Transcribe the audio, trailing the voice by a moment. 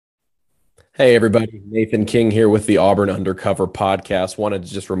Hey, everybody. Nathan King here with the Auburn Undercover podcast. Wanted to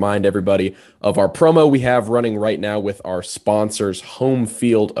just remind everybody of our promo we have running right now with our sponsors, Home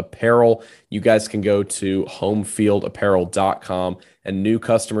Field Apparel. You guys can go to homefieldapparel.com and new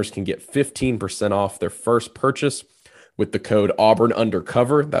customers can get 15% off their first purchase with the code Auburn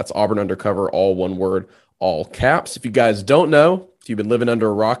Undercover. That's Auburn Undercover, all one word, all caps. If you guys don't know, if you've been living under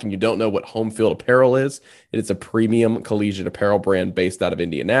a rock and you don't know what Home Field Apparel is, it's a premium collegiate apparel brand based out of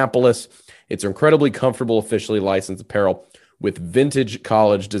Indianapolis. It's incredibly comfortable, officially licensed apparel with vintage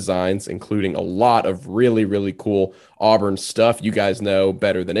college designs, including a lot of really, really cool Auburn stuff. You guys know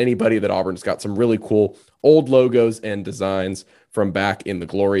better than anybody that Auburn's got some really cool old logos and designs from back in the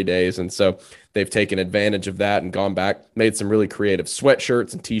glory days. And so they've taken advantage of that and gone back, made some really creative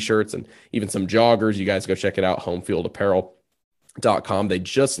sweatshirts and t-shirts and even some joggers. You guys go check it out, homefieldapparel.com. They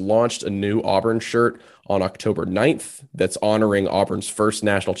just launched a new Auburn shirt on October 9th that's honoring Auburn's first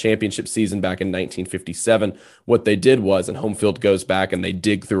national championship season back in 1957. What they did was, and Home Field goes back and they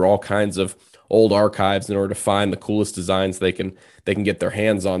dig through all kinds of old archives in order to find the coolest designs they can get their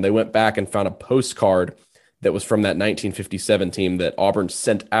hands on. They went back and found a postcard that was from that 1957 team that Auburn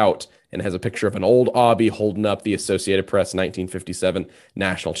sent out and has a picture of an old Aubie holding up the Associated Press 1957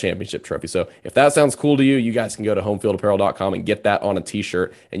 National Championship trophy. So if that sounds cool to you, you guys can go to homefieldapparel.com and get that on a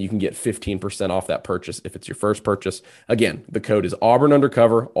t-shirt, and you can get 15% off that purchase if it's your first purchase. Again, the code is Auburn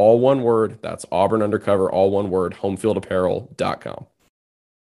Undercover, all one word. That's Auburn Undercover, all one word, homefieldapparel.com.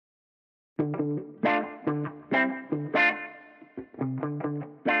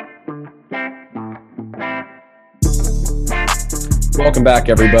 Welcome back,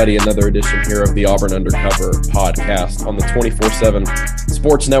 everybody. Another edition here of the Auburn Undercover podcast on the 24/7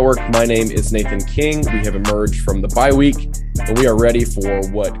 Sports Network. My name is Nathan King. We have emerged from the bye week, and we are ready for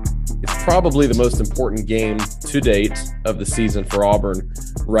what is probably the most important game to date of the season for Auburn.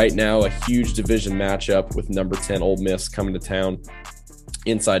 Right now, a huge division matchup with number 10 Ole Miss coming to town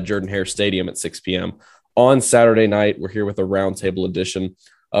inside Jordan-Hare Stadium at 6 p.m. On Saturday night. We're here with a roundtable edition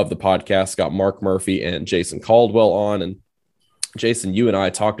of the podcast. Got Mark Murphy and Jason Caldwell on, and Jason, you and I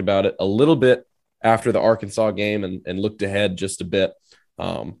talked about it a little bit after the Arkansas game and looked ahead just a bit.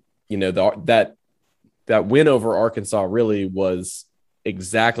 That win over Arkansas really was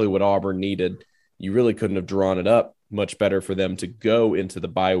exactly what Auburn needed. You really couldn't have drawn it up much better for them to go into the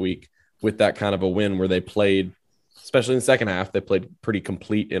bye week with that kind of a win where they played, especially in the second half, they played pretty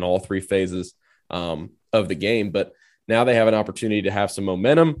complete in all three phases of the game. But now they have an opportunity to have some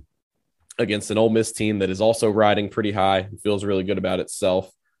momentum against an Ole Miss team that is also riding pretty high and feels really good about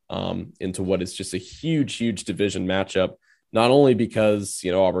itself into what is just a huge, huge division matchup, not only because,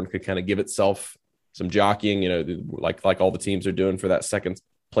 Auburn could kind of give itself some jockeying, like all the teams are doing for that second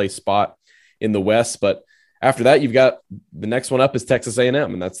place spot in the West, but after that, you've got the next one up is Texas A&M,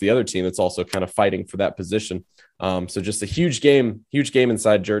 and that's the other team that's also kind of fighting for that position. So just a huge game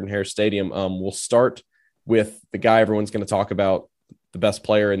inside Jordan-Hare Stadium. We'll start with the guy everyone's going to talk about. The best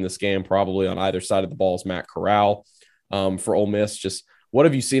player in this game, probably on either side of the ball, is Matt Corral for Ole Miss. Just what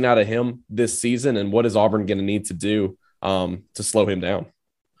have you seen out of him this season, and what is Auburn going to need to do to slow him down?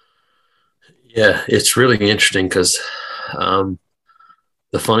 Yeah, it's really interesting because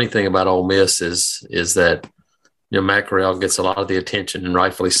the funny thing about Ole Miss is that Matt Corral gets a lot of the attention, and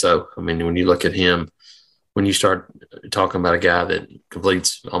rightfully so. I mean, when you look at him, when you start talking about a guy that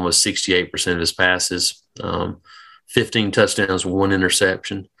completes almost 68% of his passes, 15 touchdowns, 1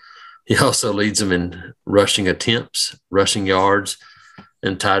 interception. He also leads them in rushing attempts, rushing yards,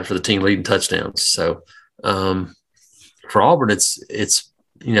 and tied for the team leading touchdowns. So for Auburn, it's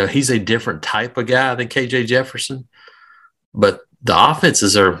he's a different type of guy than KJ Jefferson, but the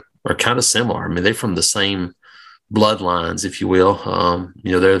offenses are kind of similar. I mean, they're from the same bloodlines, if you will.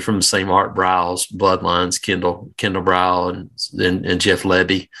 They're from the same Art Briles bloodlines, Kendall Briles and Jeff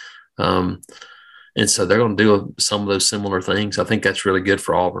Lebby. And so they're going to do some of those similar things. I think that's really good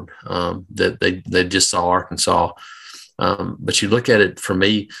for Auburn that they just saw Arkansas. But you look at it, for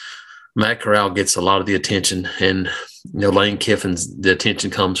me, Matt Corral gets a lot of the attention. And, Lane Kiffin's, the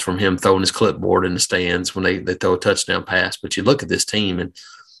attention comes from him throwing his clipboard in the stands when they throw a touchdown pass. But you look at this team, and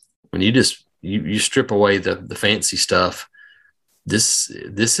when you just you strip away the fancy stuff, this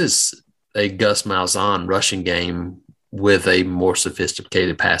is a Gus Malzahn rushing game with a more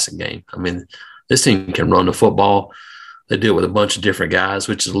sophisticated passing game. I mean, this team can run the football. They do it with a bunch of different guys,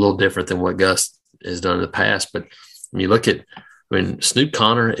 which is a little different than what Gus has done in the past. But when you look at, Snoop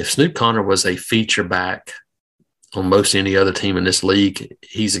Connor, if Snoop Connor was a feature back on most any other team in this league,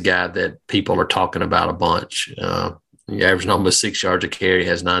 he's a guy that people are talking about a bunch. He averaged almost 6 yards a carry,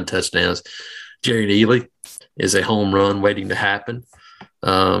 has 9 touchdowns. Jared Ely is a home run waiting to happen.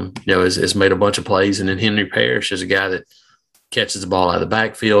 has made a bunch of plays. And then Henry Parrish is a guy that catches the ball out of the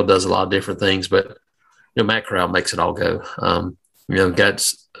backfield, does a lot of different things. But, Matt Corral makes it all go. Got,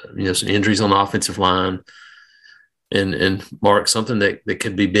 some injuries on the offensive line. And Mark, something that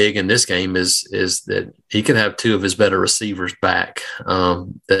could be big in this game is that he could have two of his better receivers back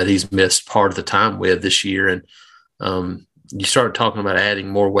that he's missed part of the time with this year. And you start talking about adding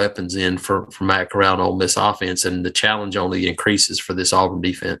more weapons in for Matt Corral and Ole Miss offense, and the challenge only increases for this Auburn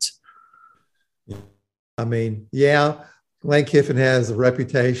defense. I mean, yeah, Lane Kiffin has a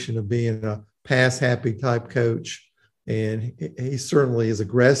reputation of being a pass-happy type coach, and he certainly is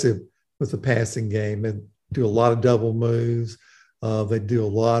aggressive with the passing game and do a lot of double moves. They do a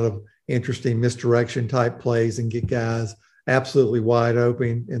lot of interesting misdirection type plays and get guys absolutely wide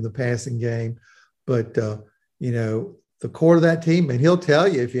open in the passing game. But, the core of that team, and he'll tell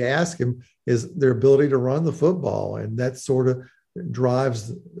you if you ask him, is their ability to run the football. And that sort of drives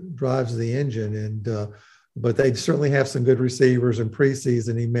the engine. And but they certainly have some good receivers in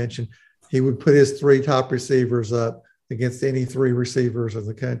preseason. He mentioned he would put his three top receivers up against any three receivers in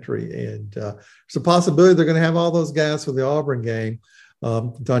the country. And it's a possibility they're going to have all those guys for the Auburn game.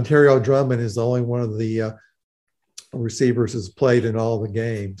 Dontario Drummond is the only one of the receivers who's played in all the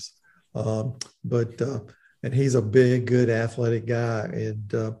games. And he's a big, good athletic guy. And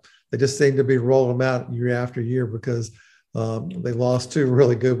they just seem to be rolling him out year after year because they lost two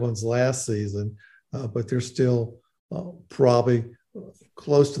really good ones last season, but they're still probably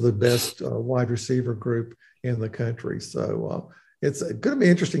close to the best wide receiver group in the country. So it's going to be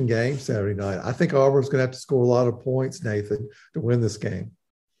an interesting game Saturday night. I think Auburn's going to have to score a lot of points, Nathan, to win this game.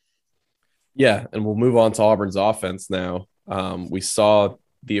 Yeah, and we'll move on to Auburn's offense now. We saw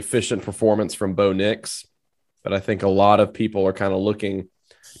the efficient performance from Bo Nix, but I think a lot of people are kind of looking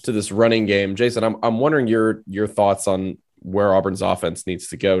to this running game. Jason, I'm wondering your thoughts on where Auburn's offense needs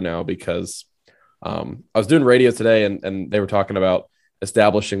to go now, because I was doing radio today and they were talking about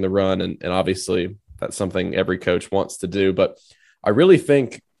establishing the run, and obviously that's something every coach wants to do. But I really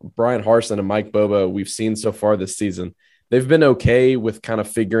think Brian Harsin and Mike Bobo, we've seen so far this season, they've been okay with kind of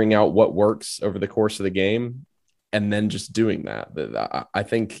figuring out what works over the course of the game and then just doing that. I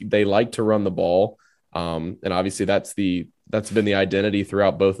think they like to run the ball. And obviously that's been the identity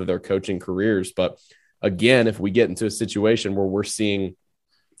throughout both of their coaching careers. But again, if we get into a situation where we're seeing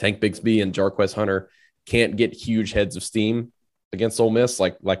Tank Bigsby and Jarquez Hunter can't get huge heads of steam against Ole Miss,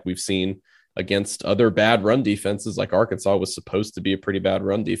 like we've seen against other bad run defenses, like Arkansas was supposed to be a pretty bad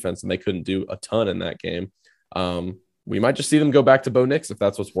run defense, and they couldn't do a ton in that game. We might just see them go back to Bo Nix if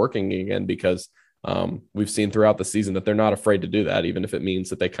that's what's working again, because we've seen throughout the season that they're not afraid to do that, even if it means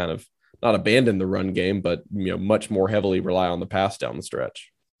that they kind of not abandon the run game, but much more heavily rely on the pass down the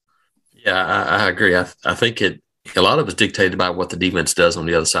stretch. Yeah, I agree. I think a lot of it's dictated by what the defense does on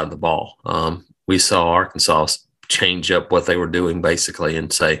the other side of the ball. We saw Arkansas change up what they were doing basically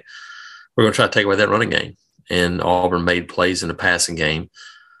and say, we're going to try to take away that running game. And Auburn made plays in the passing game.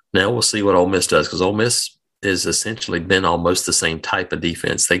 Now we'll see what Ole Miss does, because Ole Miss has essentially been almost the same type of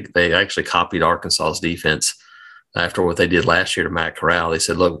defense. They actually copied Arkansas's defense after what they did last year to Matt Corral. They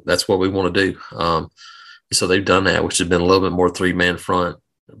said, look, that's what we want to do. So they've done that, which has been a little bit more three-man front,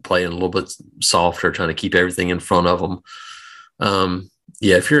 playing a little bit softer, trying to keep everything in front of them.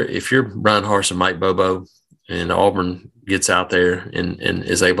 If you're Brian Harsin, Mike Bobo, and Auburn gets out there and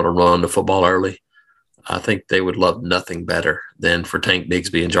is able to run the football early, I think they would love nothing better than for Tank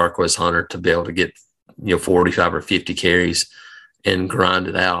Bigsby and Jarquez Hunter to be able to get 45 or 50 carries and grind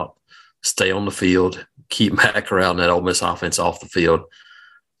it out, stay on the field, keep Matt Corral and that Ole Miss offense off the field.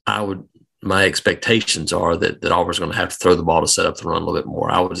 My expectations are that Auburn's going to have to throw the ball to set up the run a little bit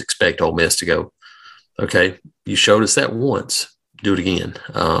more. I would expect Ole Miss to go, okay, you showed us that once, do it again.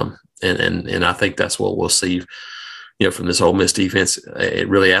 And I think that's what we'll see, from this Ole Miss defense, a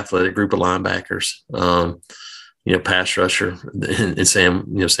really athletic group of linebackers, pass rusher, and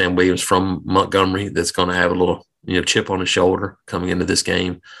Sam Williams from Montgomery that's going to have a little, chip on his shoulder coming into this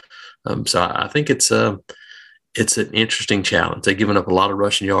game. So I think it's an interesting challenge. They've given up a lot of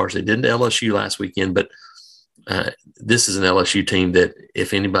rushing yards. They did to LSU last weekend, but this is an LSU team that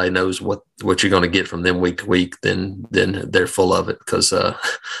if anybody knows what you're going to get from them week to week, then they're full of it, because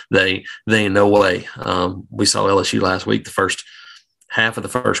they ain't no way. We saw LSU last week, the first half of the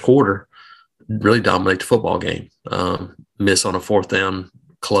first quarter, really dominate the football game, miss on a fourth down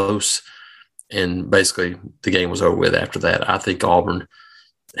close, and basically the game was over with after that. I think Auburn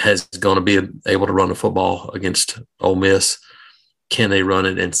has going to be able to run the football against Ole Miss. Can they run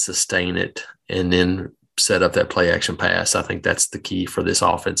it and sustain it and then set up that play action pass? I think that's the key for this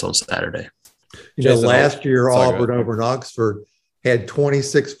offense on Saturday. Last year, Auburn over in Oxford had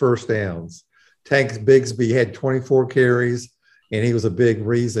 26 first downs. Tank Bigsby had 24 carries, and he was a big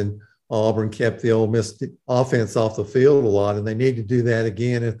reason Auburn kept the Ole Miss offense off the field a lot, and they need to do that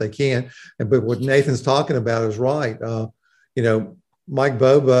again if they can. But what Nathan's talking about is right. Mike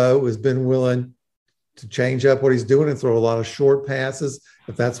Bobo has been willing to change up what he's doing and throw a lot of short passes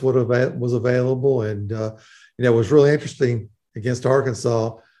if that's what was available. And, it was really interesting against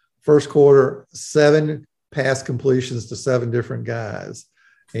Arkansas. First quarter, 7 pass completions to 7 different guys.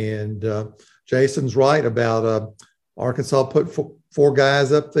 And Jason's right about Arkansas put 4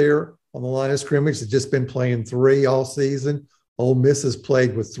 guys up there on the line of scrimmage. They've just been playing 3 all season. Ole Miss has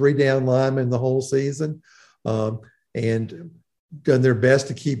played with 3 down linemen the whole season and done their best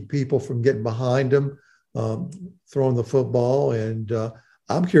to keep people from getting behind them, throwing the football. And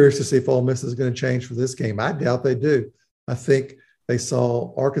I'm curious to see if Ole Miss is going to change for this game. I doubt they do. I think they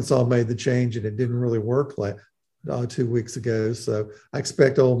saw Arkansas made the change and it didn't really work 2 weeks ago. So I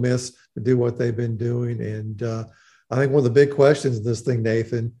expect Ole Miss to do what they've been doing. And I think one of the big questions in this thing,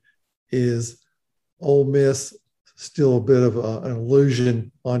 Nathan, is Ole Miss still a bit of an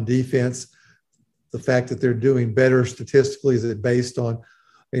illusion on defense. The fact that they're doing better statistically, is it based on,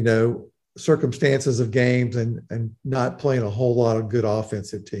 circumstances of games and not playing a whole lot of good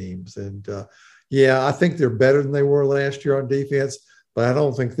offensive teams? And I think they're better than they were last year on defense, but I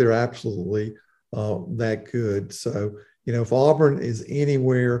don't think they're absolutely that good. So, if Auburn is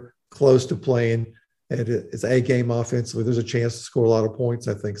anywhere close to playing at its A game offensively, there's a chance to score a lot of points,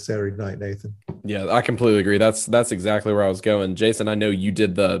 I think, Saturday night, Nathan. Yeah, I completely agree. That's exactly where I was going. Jason, I know you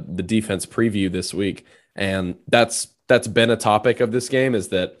did the defense preview this week, and that's been a topic of this game, is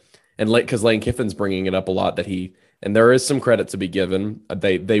that, and because Lane Kiffin's bringing it up a lot, and there is some credit to be given.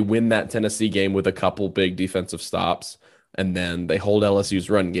 They win that Tennessee game with a couple big defensive stops, and then they hold LSU's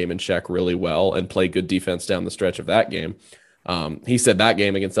run game in check really well and play good defense down the stretch of that game. He said that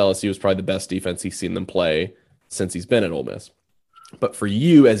game against LSU was probably the best defense he's seen them play since he's been at Ole Miss. But for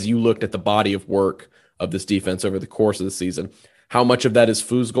you, as you looked at the body of work of this defense over the course of the season, how much of that is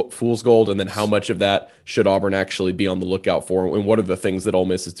fool's gold, and then how much of that should Auburn actually be on the lookout for? And what are the things that Ole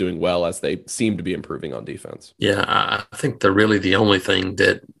Miss is doing well as they seem to be improving on defense? Yeah, I think they're really the only thing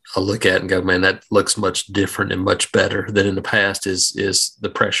that I look at and go, man, that looks much different and much better than in the past is the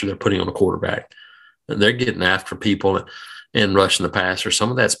pressure they're putting on the quarterback. And they're getting after people and rushing the passer.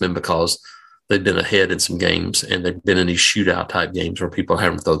 Some of that's been because they've been ahead in some games, and they've been in these shootout type games where people are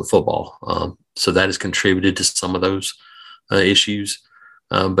having to throw the football. So that has contributed to some of those issues.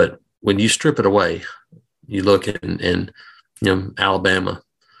 But when you strip it away, you look at Alabama,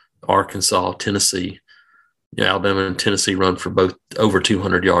 Arkansas, Tennessee. Alabama and Tennessee run for both over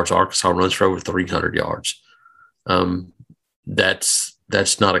 200 yards. Arkansas runs for over 300 yards.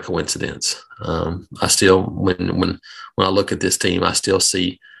 That's not a coincidence. I still, when I look at this team, I still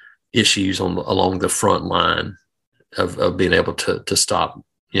see issues along the front line of being able to stop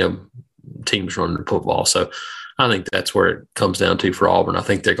teams running the football. So I think that's where it comes down to for Auburn. I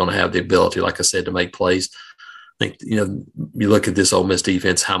think they're going to have the ability, like I said, to make plays. I think you look at this Ole Miss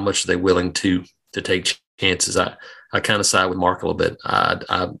defense, how much are they willing to take chances? I kind of side with Mark a little bit.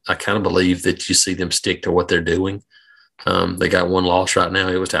 I kind of believe that you see them stick to what they're doing. They got one loss right now.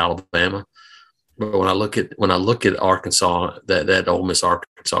 It was to Alabama. But when I look at Arkansas, that Ole Miss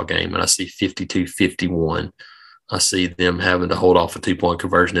Arkansas game, and I see 52-51, I see them having to hold off a 2-point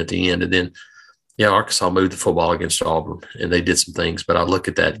conversion at the end. And then, Arkansas moved the football against Auburn, and they did some things. But I look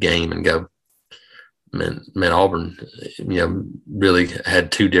at that game and go, man, Auburn, really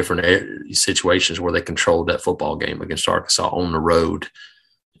had 2 different situations where they controlled that football game against Arkansas on the road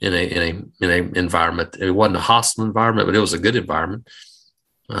in a environment. It wasn't a hostile environment, but it was a good environment.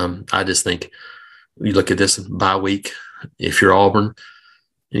 I just think you look at this bye week, if you're Auburn,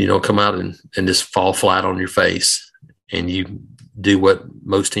 and you don't come out and just fall flat on your face, and you do what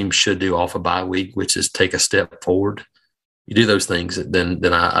most teams should do off a bye week, which is take a step forward. You do those things, then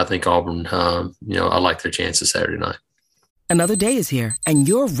I think Auburn, I like their chances Saturday night. Another day is here, and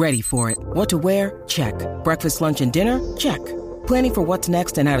you're ready for it. What to wear? Check. Breakfast, lunch, and dinner? Check. Planning for what's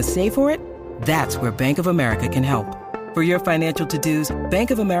next and how to save for it? That's where Bank of America can help. For your financial to-dos,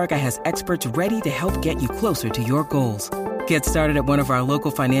 Bank of America has experts ready to help get you closer to your goals. Get started at one of our local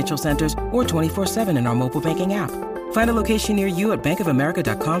financial centers or 24/7 in our mobile banking app. Find a location near you at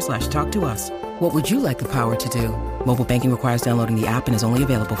bankofamerica.com/talktous. What would you like the power to do? Mobile banking requires downloading the app and is only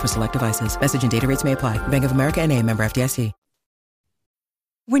available for select devices. Message and data rates may apply. Bank of America NA, member FDIC.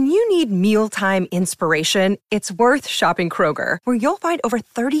 When you need mealtime inspiration, it's worth shopping Kroger, where you'll find over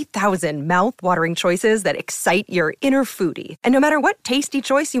 30,000 mouth-watering choices that excite your inner foodie. And no matter what tasty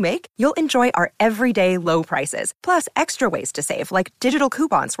choice you make, you'll enjoy our everyday low prices, plus extra ways to save, like digital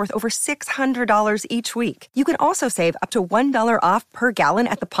coupons worth over $600 each week. You can also save up to $1 off per gallon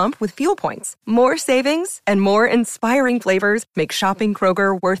at the pump with fuel points. More savings and more inspiring flavors make shopping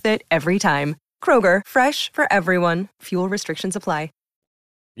Kroger worth it every time. Kroger, fresh for everyone. Fuel restrictions apply.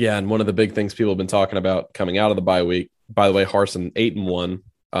 Yeah, and one of the big things people have been talking about coming out of the bye week, by the way, Harsin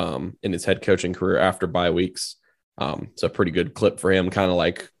 8-1 in his head coaching career after bye weeks. It's a pretty good clip for him, kind of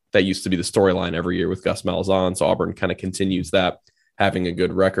like that used to be the storyline every year with Gus Malzahn. So Auburn kind of continues that, having a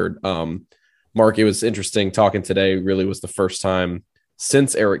good record. Mark, it was interesting talking today. Really was the first time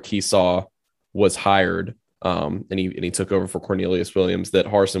since Eric Keesaw was hired and he took over for Cornelius Williams that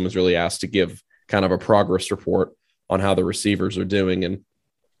Harsin was really asked to give kind of a progress report on how the receivers are doing. And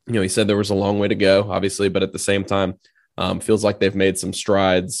he said there was a long way to go, obviously, but at the same time, feels like they've made some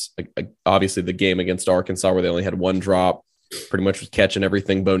strides. Obviously, the game against Arkansas, where they only had one drop, pretty much was catching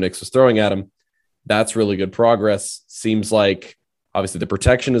everything Bo Nix was throwing at him. That's really good progress. Seems like, obviously, the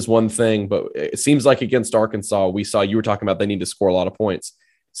protection is one thing, but it seems like against Arkansas, we saw, you were talking about they need to score a lot of points.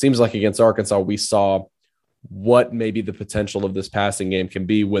 Seems like against Arkansas, we saw what maybe the potential of this passing game can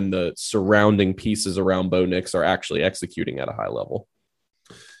be when the surrounding pieces around Bo Nix are actually executing at a high level.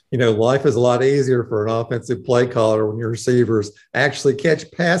 Life is a lot easier for an offensive play caller when your receivers actually catch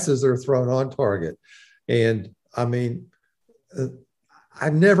passes that are thrown on target. And I mean, I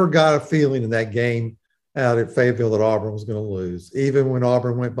never got a feeling in that game out at Fayetteville that Auburn was going to lose. Even when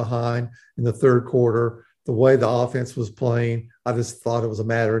Auburn went behind in the third quarter, the way the offense was playing, I just thought it was a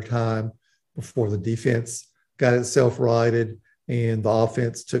matter of time before the defense got itself righted and the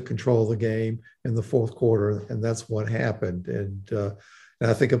offense took control of the game in the fourth quarter. And that's what happened. And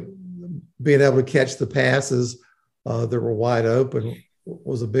I think being able to catch the passes that were wide open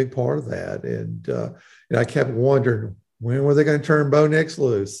was a big part of that. And I kept wondering, when were they going to turn Bo Nix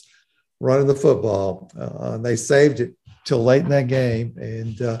loose running the football? And they saved it till late in that game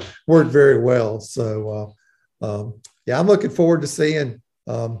and worked very well. So, I'm looking forward to seeing,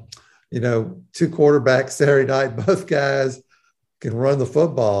 two quarterbacks Saturday night. Both guys can run the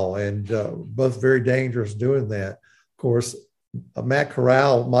football and both very dangerous doing that. Of course, Matt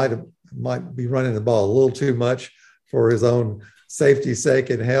Corral might be running the ball a little too much for his own safety's sake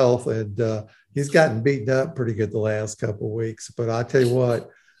and health, and he's gotten beaten up pretty good the last couple of weeks. But I tell you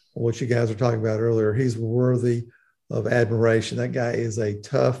what you guys were talking about earlier, he's worthy of admiration. That guy is a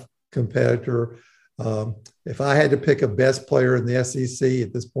tough competitor. If I had to pick a best player in the SEC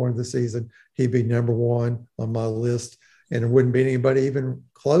at this point of the season, he'd be number one on my list, and there wouldn't be anybody even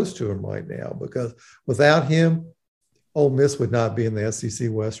close to him right now, because without him, Ole Miss would not be in the SEC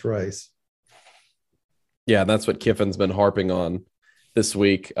West race. Yeah, that's what Kiffin's been harping on this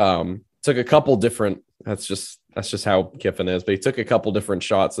week. Took a couple different. That's just how Kiffin is. But he took a couple different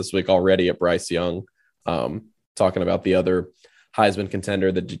shots this week already at Bryce Young, talking about the other Heisman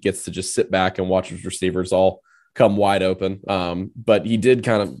contender that gets to just sit back and watch his receivers all come wide open. But he did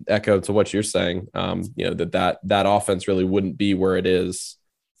kind of echo to what you're saying. That offense really wouldn't be where it is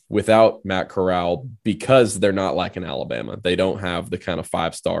without Matt Corral, because they're not like in Alabama. They don't have the kind of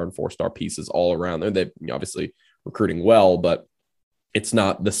 5-star and 4-star pieces all around there. They're obviously recruiting well, but it's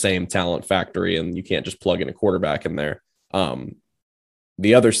not the same talent factory, and you can't just plug in a quarterback in there.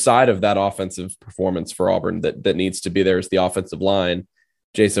 The other side of that offensive performance for Auburn that needs to be there is the offensive line.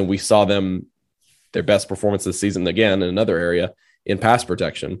 Jason, we saw their best performance this season, again, in another area, in pass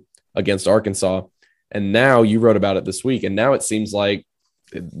protection against Arkansas. And now you wrote about it this week, and now it seems like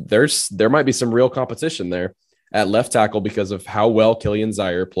there might be some real competition there at left tackle because of how well Killian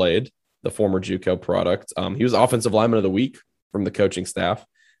Zaire played, the former JUCO product. He was offensive lineman of the week from the coaching staff.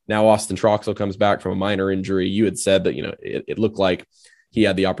 Now Austin Troxell comes back from a minor injury. You had said that, it looked like he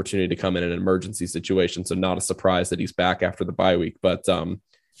had the opportunity to come in an emergency situation. So not a surprise that he's back after the bye week, but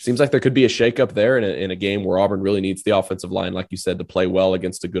seems like there could be a shakeup there in a game where Auburn really needs the offensive line, like you said, to play well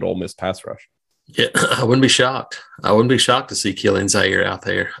against a good Ole Miss pass rush. Yeah, I wouldn't be shocked. I wouldn't be shocked to see Killian Zaire out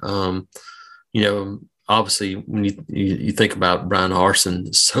there. Obviously, when you think about Brian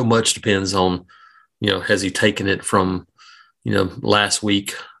Harsin, so much depends on, has he taken it from, last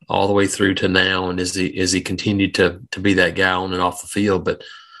week all the way through to now, and is he continued to be that guy on and off the field? But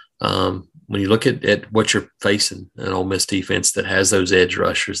when you look at what you're facing, an Ole Miss defense that has those edge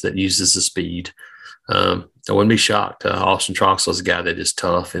rushers, that uses the speed, I wouldn't be shocked. Austin Troxell is a guy that is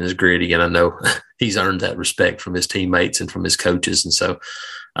tough and is gritty, and I know he's earned that respect from his teammates and from his coaches. And so,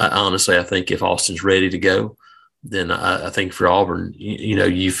 honestly, I think if Austin's ready to go, then I think for Auburn, you're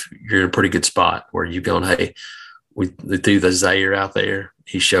in a pretty good spot where you've gone, hey, we threw the Zaire out there.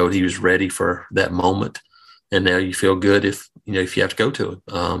 He showed he was ready for that moment, and now you feel good if you have to go to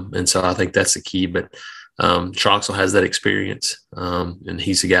him. And so I think that's the key. But Troxel has that experience, and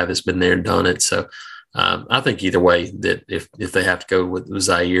he's a guy that's been there and done it. So I think either way, that if they have to go with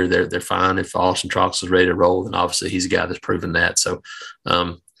Zaire, they're fine. If Austin Troxel is ready to roll, then obviously he's a guy that's proven that. So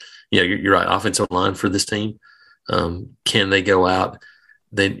you're right. Offensive line for this team. Can they go out?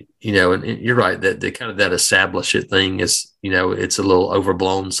 Then, and you're right that the kind of that establish it thing is, it's a little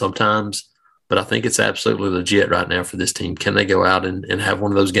overblown sometimes, but I think it's absolutely legit right now for this team. Can they go out and have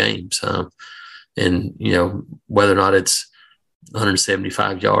one of those games? And whether or not it's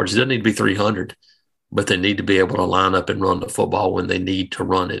 175 yards, it doesn't need to be 300, but they need to be able to line up and run the football when they need to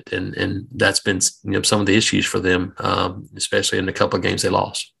run it. And that's been, some of the issues for them, especially in the couple of games they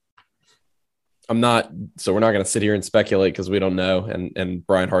lost. We're not going to sit here and speculate because we don't know. And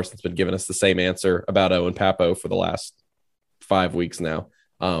Brian Harson's been giving us the same answer about Owen Papo for the last 5 weeks now.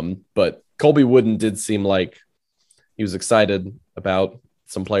 But Colby Wooden did seem like he was excited about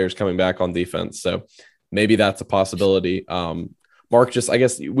some players coming back on defense. So maybe that's a possibility. Mark, I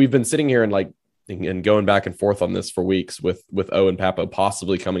guess we've been sitting here and going back and forth on this for weeks with Owen Papo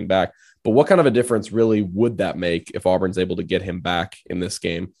possibly coming back. But what kind of a difference really would that make if Auburn's able to get him back in this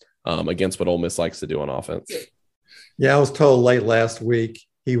game? Against what Ole Miss likes to do on offense. Yeah, I was told late last week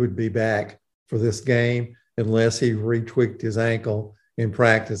he would be back for this game unless he retweaked his ankle in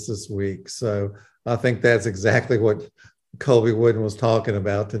practice this week. So I think that's exactly what Colby Wooden was talking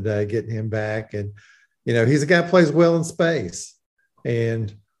about today, getting him back. And, he's a guy who plays well in space.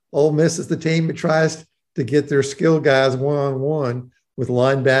 And Ole Miss is the team that tries to get their skill guys one-on-one with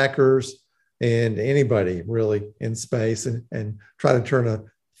linebackers and anybody really in space and try to turn a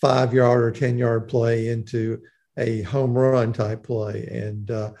 5-yard or 10-yard play into a home run type play. And,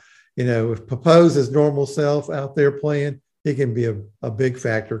 if Papo's his normal self out there playing, he can be a big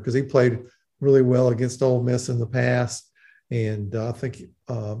factor because he played really well against Ole Miss in the past. And I think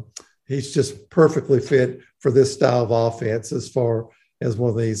he's just perfectly fit for this style of offense as far as one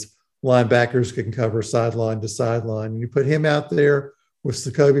of these linebackers can cover sideline to sideline. And you put him out there with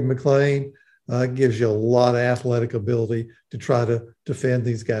Sakoby McLean, gives you a lot of athletic ability to try to defend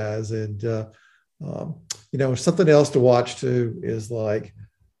these guys. And, something else to watch too is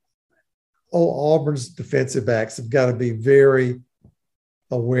Auburn's defensive backs have got to be very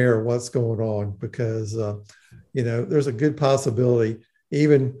aware of what's going on because, there's a good possibility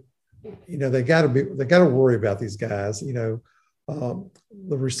even, they got to worry about these guys. The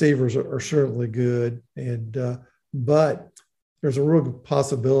receivers are certainly good but there's a real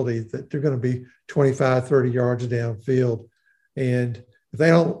possibility that they're going to be 25, 30 yards downfield. And if they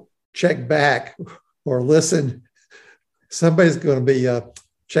don't check back or listen, somebody's going to be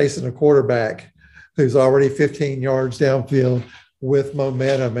chasing a quarterback who's already 15 yards downfield with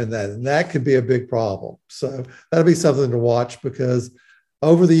momentum and that could be a big problem. So that'll be something to watch because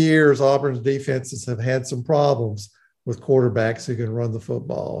over the years, Auburn's defenses have had some problems with quarterbacks who can run the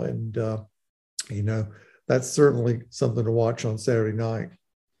football. And, that's certainly something to watch on Saturday night.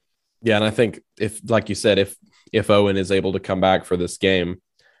 Yeah, and I think if, like you said, if Owen is able to come back for this game,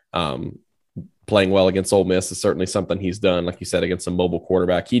 playing well against Ole Miss is certainly something he's done, like you said, against a mobile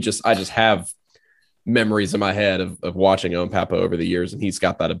quarterback. I just have memories in my head of watching Owen Papo over the years, and he's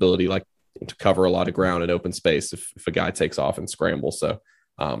got that ability to cover a lot of ground in open space if a guy takes off and scrambles. So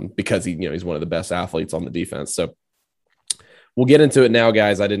because he's one of the best athletes on the defense. So we'll get into it now,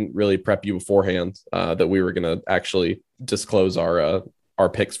 guys. I didn't really prep you beforehand that we were going to actually disclose our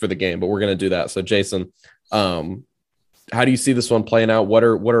picks for the game, but we're going to do that. So, Jason, how do you see this one playing out? What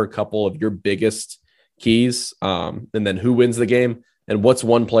are a couple of your biggest keys? And then who wins the game? And what's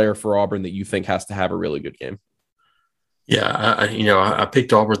one player for Auburn that you think has to have a really good game? Yeah, I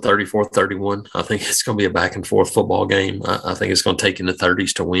picked Auburn 34-31. I think it's going to be a back and forth football game. I think it's going to take in the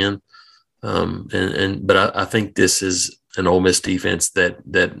 30s to win. But I think this is an Ole Miss defense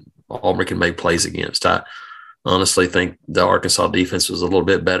that Auburn can make plays against. I honestly think the Arkansas defense was a little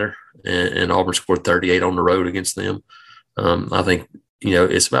bit better, and Auburn scored 38 on the road against them. I think,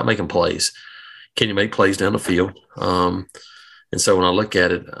 it's about making plays. Can you make plays down the field? And so when I look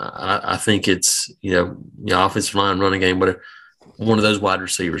at it, I think it's, offensive line, running game, but one of those wide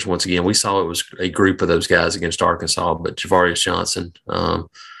receivers. Once again, we saw it was a group of those guys against Arkansas, but Javarius Johnson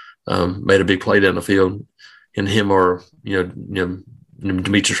made a big play down the field. And him or,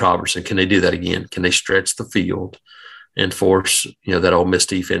 Demetrius Robertson, can they do that again? Can they stretch the field and force, that Ole Miss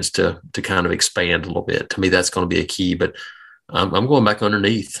defense to kind of expand a little bit? To me, that's going to be a key. But I'm going back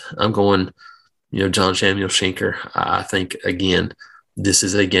underneath. I'm going John Samuel Schenker. I think, again, this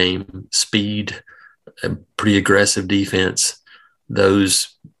is a game, speed, a pretty aggressive defense,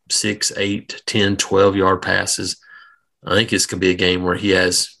 those 6, 8, 10, 12-yard passes. I think it's going to be a game where he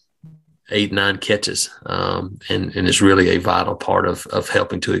has 8, 9 catches, and is really a vital part of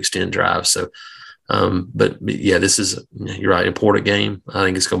helping to extend drives. So, but yeah, this is, you're right, important game. I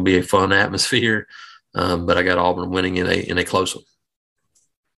think it's going to be a fun atmosphere, but I got Auburn winning in a close one.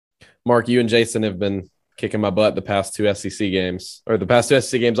 Mark, you and Jason have been kicking my butt the past 2 SEC games, or the past 2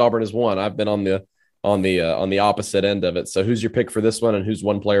 SEC games Auburn has won. I've been on the opposite end of it. So who's your pick for this one, and who's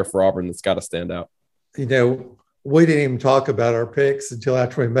one player for Auburn that's got to stand out? We didn't even talk about our picks until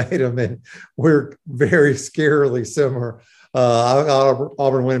after we made them, and we're very scarily similar. I got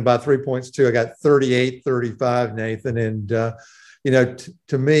Auburn winning by 3 points too. I got 38-35, Nathan. And,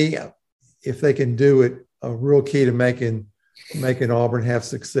 to me, if they can do it, a real key to making Auburn have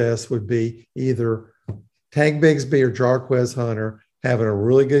success would be either Tank Bigsby or Jarquez Hunter having a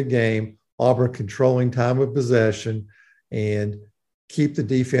really good game, Auburn controlling time of possession, and keep the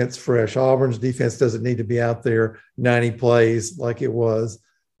defense fresh. Auburn's defense doesn't need to be out there 90 plays like it was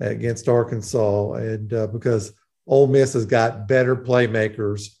against Arkansas, and because Ole Miss has got better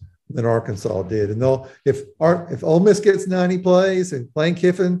playmakers than Arkansas did. And if Ole Miss gets 90 plays and Lane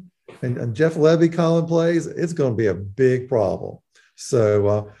Kiffin and Jeff Levy calling plays, it's going to be a big problem.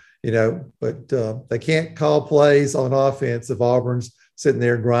 So, but they can't call plays on offense if Auburn's sitting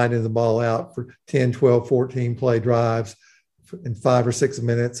there grinding the ball out for 10, 12, 14 play drives in 5 or 6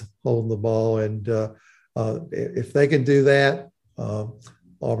 minutes, holding the ball. And if they can do that,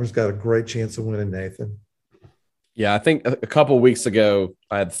 Auburn's got a great chance of winning, Nathan. Yeah, I think a couple of weeks ago,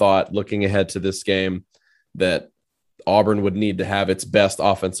 I had thought, looking ahead to this game, that Auburn would need to have its best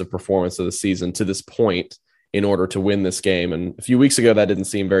offensive performance of the season to this point in order to win this game. And a few weeks ago, that didn't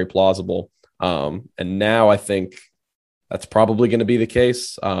seem very plausible. And now I think that's probably going to be the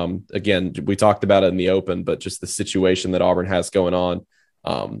case. Again, we talked about it in the open, but just the situation that Auburn has going on,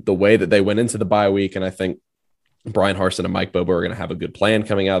 the way that they went into the bye week. And I think Brian Harsin and Mike Bobo are going to have a good plan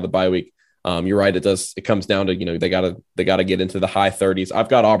coming out of the bye week. You're right. It comes down to, they got to get into the high 30s. I've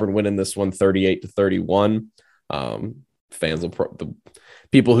got Auburn winning this one 38-31. Fans the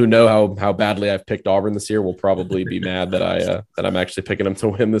people who know how badly I've picked Auburn this year will probably be mad that I'm actually picking them to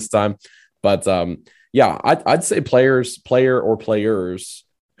win this time. But yeah, I'd say player or players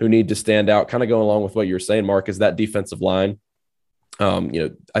who need to stand out, kind of going along with what you're saying, Mark, is that defensive line.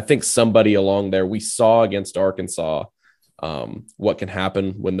 I think somebody along there, we saw against Arkansas what can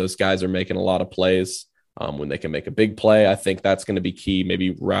happen when those guys are making a lot of plays, when they can make a big play. I think that's going to be key.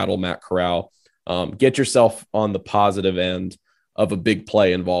 Maybe rattle Matt Corral. Get yourself on the positive end of a big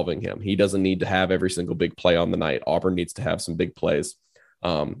play involving him. He doesn't need to have every single big play on the night. Auburn needs to have some big plays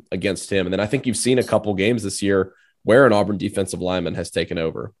against him. And then I think you've seen a couple games this year where an Auburn defensive lineman has taken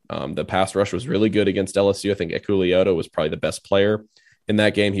over. The pass rush was really good against LSU. I think Ekuliota was probably the best player in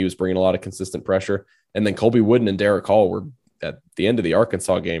that game. He was bringing a lot of consistent pressure. And then Colby Wooden and Derek Hall were, at the end of the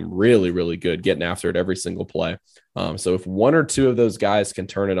Arkansas game, really, really good, getting after it every single play. So if one or two of those guys can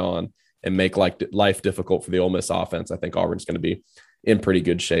turn it on and make life difficult for the Ole Miss offense, I think Auburn's going to be in pretty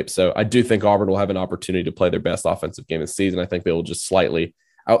good shape. So I do think Auburn will have an opportunity to play their best offensive game of the season. I think they will just slightly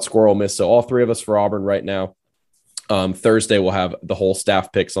outscore Ole Miss. So all three of us for Auburn right now. Thursday, we'll have the whole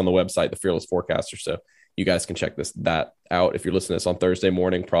staff picks on the website, the Fearless Forecaster. So you guys can check that out. If you're listening to this on Thursday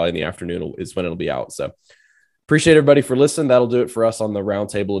morning, probably in the afternoon is when it'll be out. So appreciate everybody for listening. That'll do it for us on the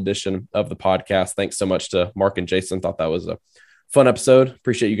Roundtable edition of the podcast. Thanks so much to Mark and Jason. Thought that was a fun episode.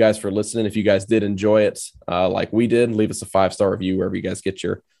 Appreciate you guys for listening. If you guys did enjoy it, like we did, leave us a 5-star review wherever you guys get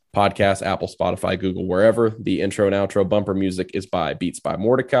your podcast, Apple, Spotify, Google, wherever. The intro and outro bumper music is by Beats by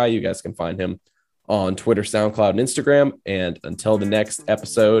Mordecai. You guys can find him on Twitter, SoundCloud, and Instagram. And until the next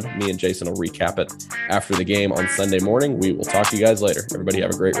episode, me and Jason will recap it after the game on Sunday morning. We will talk to you guys later. Everybody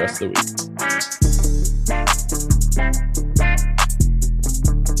have a great rest of the week.